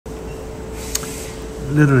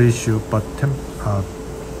little issue, but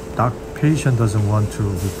doc patient doesn't want to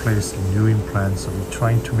replace new implant, so we're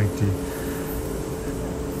trying to make the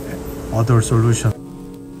other solution.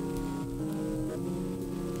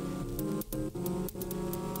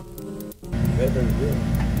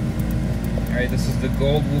 Alright, this is the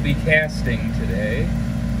gold we'll be casting today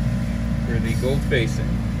for the gold facing.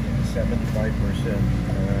 75%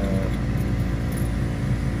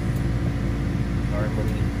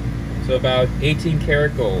 harmony. So about 18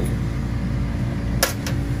 karat gold.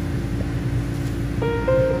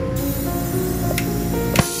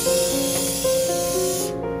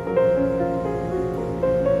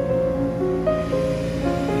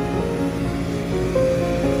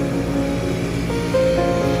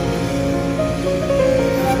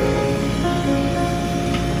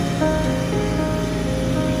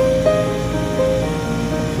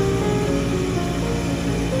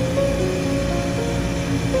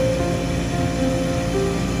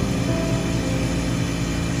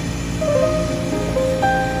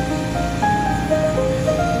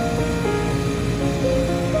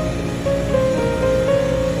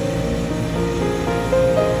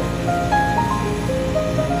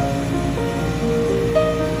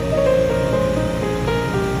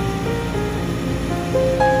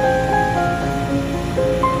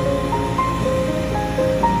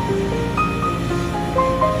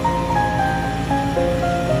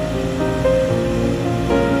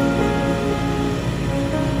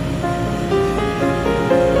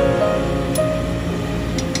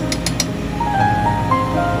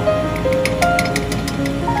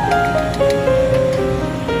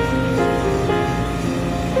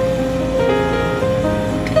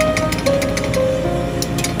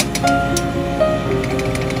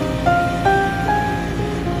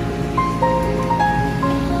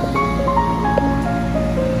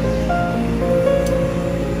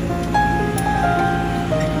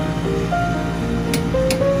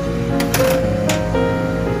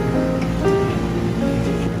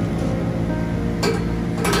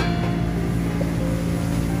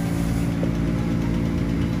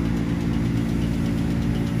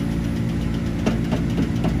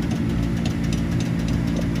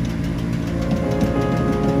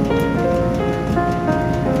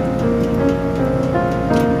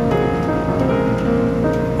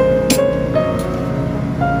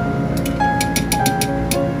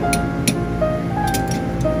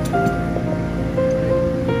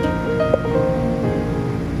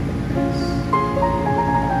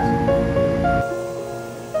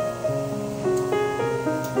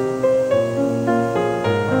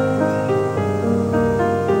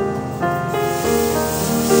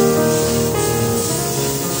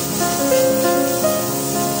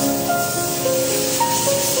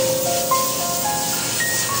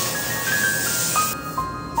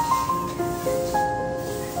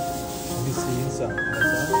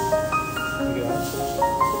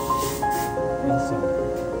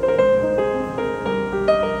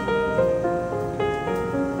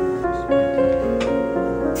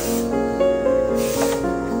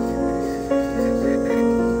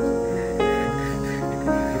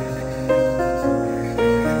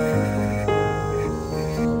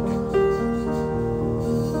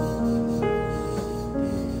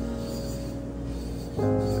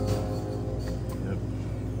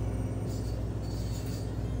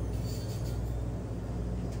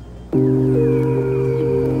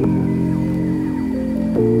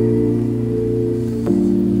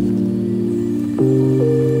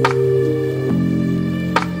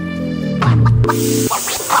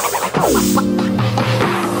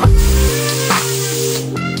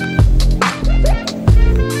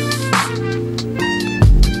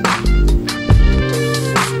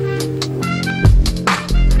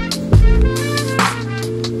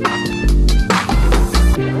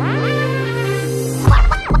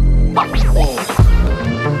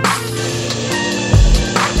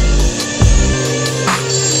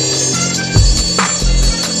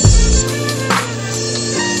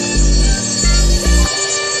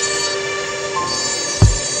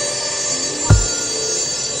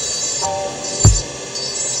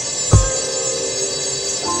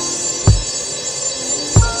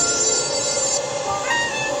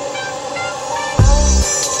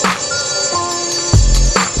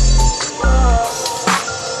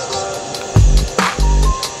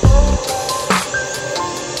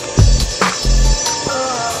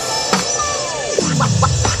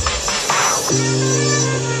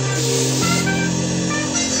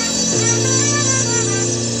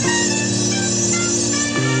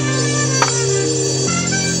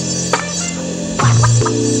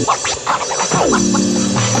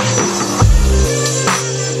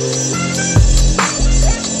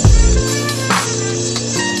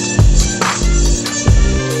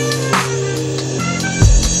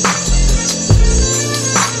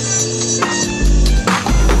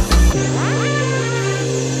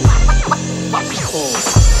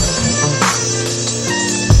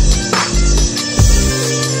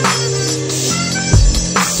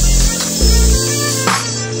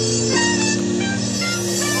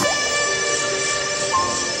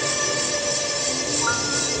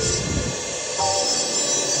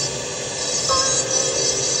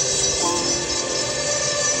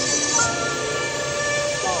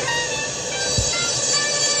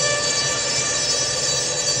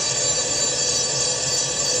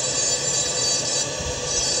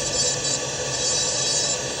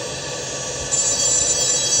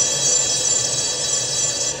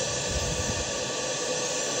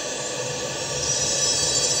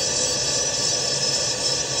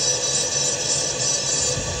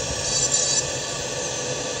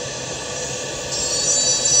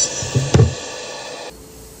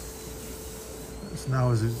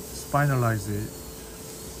 Now is finalize the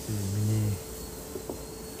mini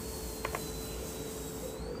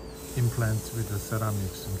implant with the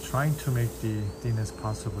ceramics. I'm trying to make the thin as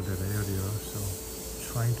possible that area, so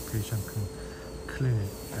trying to patient can clean it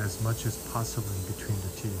as much as possible in between the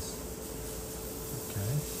teeth.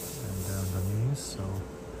 Okay, and then underneath, so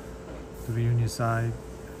 3 unit side.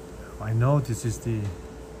 I know this is the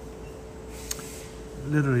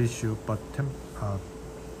little issue, but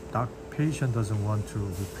doc patient doesn't want to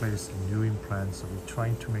replace new implants, so we're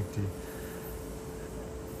trying to make the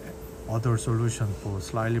other solution for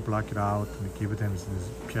slightly block it out and give them this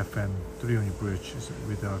PFN 3-unit bridge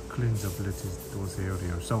with the cleansability those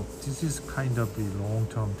areas. So this is kind of the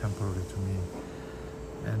long-term temporary to me.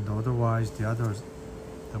 And otherwise the others,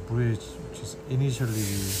 the bridge, which is initially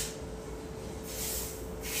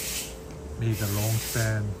we made a long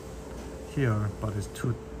span here, but it's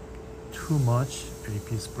too much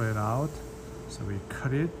AP spread out, so we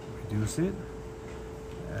cut it, reduce it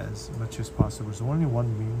as much as possible. So only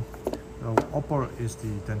one wing. The upper is the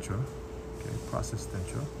denture, okay, processed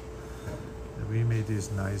denture. And we made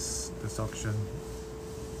this nice the suction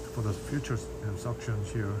for the future suction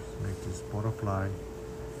here. Make this butterfly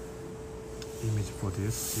image for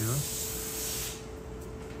this here,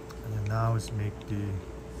 and then now is make the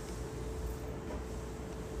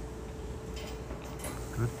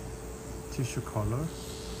good tissue color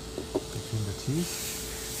between the teeth,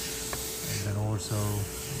 and then also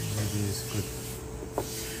maybe it's good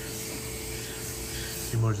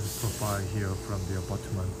emergence profile here from the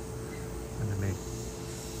abutment, and then make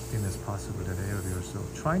thin as possible that area. So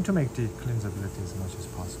trying to make the cleansability as much as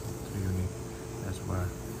possible, 3 unit as well.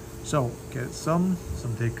 So get some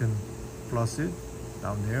they can plus it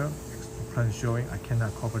down there. Plan showing I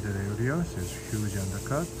cannot cover that area, so it's huge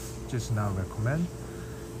undercut. Just now recommend.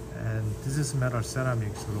 And this is metal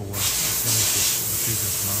ceramics lower finishes in the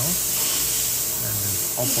previous mouth, and then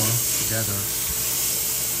upper together.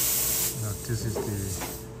 Now this is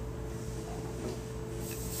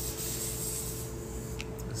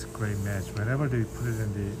it's a great match. Whenever they put it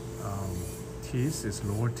in the teeth, its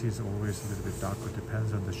lower teeth always a little bit darker,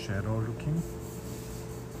 depends on the shadow looking.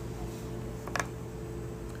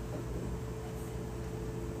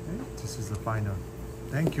 Okay, this is the final.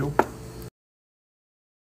 Thank you.